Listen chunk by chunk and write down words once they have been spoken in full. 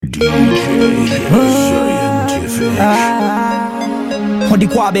On dit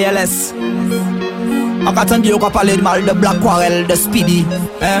quoi BLS? On attend Dieu qu'on parle de mal de Black Quarrel, de Speedy,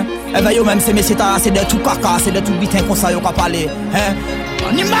 hein? Et ben yo même ces messieurs c'est de tout caca, c'est de tout bitin comme ça yo qu'on parle, hein?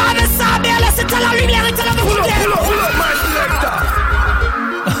 On y marre de ça, BLS, c'est la lumière, c'est la vérité.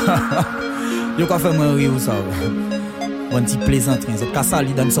 Yo qu'on fait moi rire ou ça? Bon petit plaisanterie, c'est qu'à ça,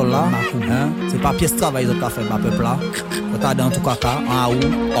 li dans le sol là, hein? C'est pas pièce de travail, c'est qu'à faire ma peuple là. T'as dans tout caca, en haut,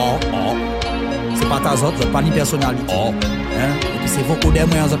 c'est pas ta zot, c'est pas ni personnalité, hein? Et puis c'est beaucoup des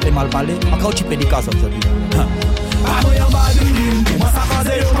moyens de mal parler, encore tu peux dire qu'à ça, ça dit. Amoy en bas du lim, pour moi ça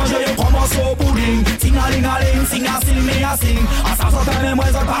faisait yo manger yo comme un saut pudding. Ting-a-ling-a-ling, sing-a-sing, me-a-sing. En ça sortait même moi,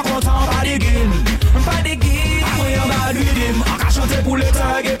 c'est pas content, pas de guin. Pas de guin. Amoy en bas du lim, en qu'à chanter pour les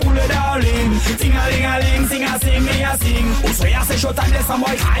thugs et pour les darling. Ting-a-ling-a-ling, sing-a-sing, me-a-sing. Ou soyez assez chaud, t'as laissé moi,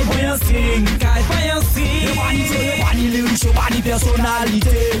 caille pour y'en sing. Caille pour y'en sing. Yo pas ni jeu, yo pas ni lyrics, yo pas ni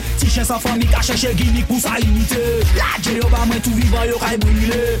personnalité. Si chien sans famille, qu'a cherché gimmick pour sa imiter. La J yo ba moi, tout vivant, yo caille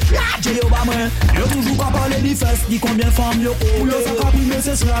brûler. La J yo ba moi, yo toujours pas parler ni fesses. Dis combien de femmes yo pour yo ça capime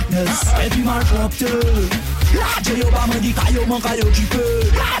c'est slackness et puis mal propre la J yo ba moi dit kayo man kayo tu peux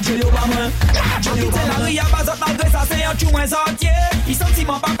la J yo ba moi la J yo ba moi la ria pas malgré ça c'est un tout moins entier il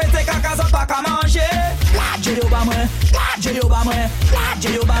sentiment pas pété caca ça pas qu'à manger la J yo ba moi la J yo ba moi la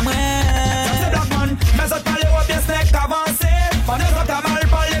J yo ba moi c'est black man mais ça parler ou bien snack avancer pendant ça t'as mal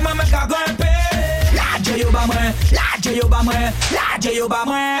parler même qu'à grimper la J yo ba moi la J yo ba moi la J yo ba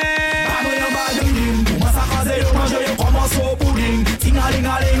moi yo mange yo comme un saut pudding.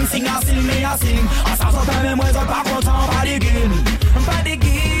 Ting-a-ling-a-ling, sing-a-sing, me-a-sing. En ça sortait même moi, c'est pas content, pas de guin. Pas de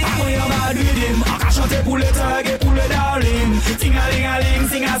guin. Amoy en bas du dim, en qu'à chanter pour les thugs et pour les darling. Ting-a-ling-a-ling,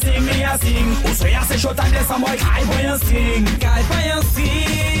 sing-a-sing, me-a-sing. Ou soyez assez chaud, t'as laissé moi, caille pour y'en sing. Caille pour y'en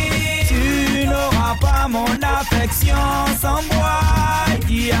sing. Tu n'auras pas mon affection sans moi.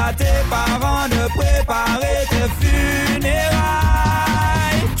 Dis à tes parents de préparer tes funérailles.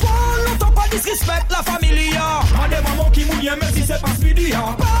 Trop longtemps pas disrespect la famille. Moi des mamans qui mouillent même si c'est pas Speedy.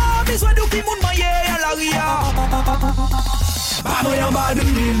 Pas besoin de qui moun maille à la ria. Amoy en bas du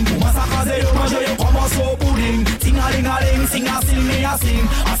lim, pour moi ça crase yo mange yo comme un saut pudding. Ting-a-ling-a-ling, sing-a-sing, me-a-sing.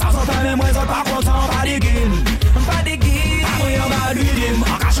 En ça sortait même moi c'est pas content, pas de guin. Pas de guin. Amoy en bas du lim,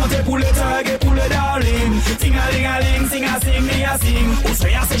 en qu'à chanter pour les thugs et pour les darling. Ting-a-ling-a-ling, sing-a-sing, me-a-sing. Ou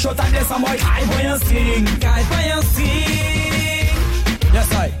soyez assez chaud, t'as laissé moi, caille pour y'en sing. Caille pour y'en sing.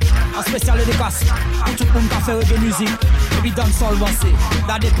 Yes, I. Un spécial dédicace pour tout le monde qui a fait de musique. Et puis dans le sol lancé,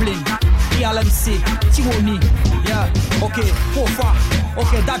 dans des plaines, ILMC, Tironi, yeah, ok, Pofa,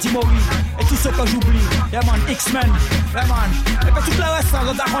 ok, Daddy Mori, et tous ceux que j'oublie, yeah man, X-Men, yeah man, et puis tout le reste,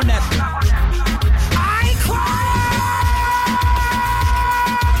 on doit connaître. I cry!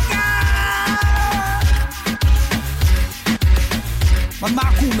 Man,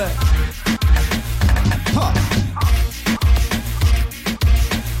 Makoume. Ha!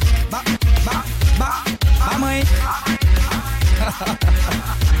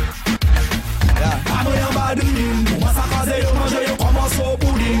 Amoy en bas du lim, pour moi ça crase yo mange yo comme un saut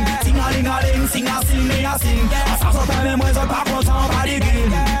pudding. Ting-a-ling-a-ling, sing-a-sing, me-a-sing. En ça sortait même moi c'est pas content, pas de guin.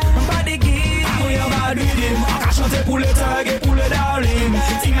 Pas de guin. Amoy en bas du lim, en qu'à chanter pour les thugs et pour les darling.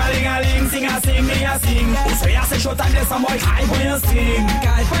 Ting-a-ling-a-ling, sing-a-sing, me-a-sing. Ou soyez assez chaud, t'as laissé moi, caille pour y'en sing.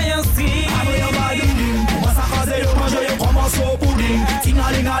 Caille pour y'en sing. Amoy en bas du lim, pour moi ça crase yo mange yo comme un saut pudding.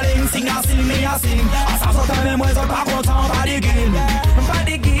 Ting-a-ling-a-ling, sing-a-sing, me-a-sing. En ça sortait même moi c'est pas content, pas de guin. Pas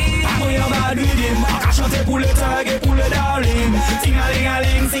de guin. Amoy en bas du lim, en qu'à chanter pour les thugs et pour les darling.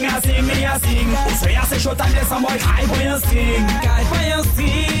 Ting-a-ling-a-ling, sing-a-sing, me-a-sing. Ou soyez assez chaud, t'as laissé moi, caille pour y'en sing. Caille pour y'en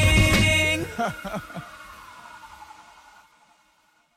sing.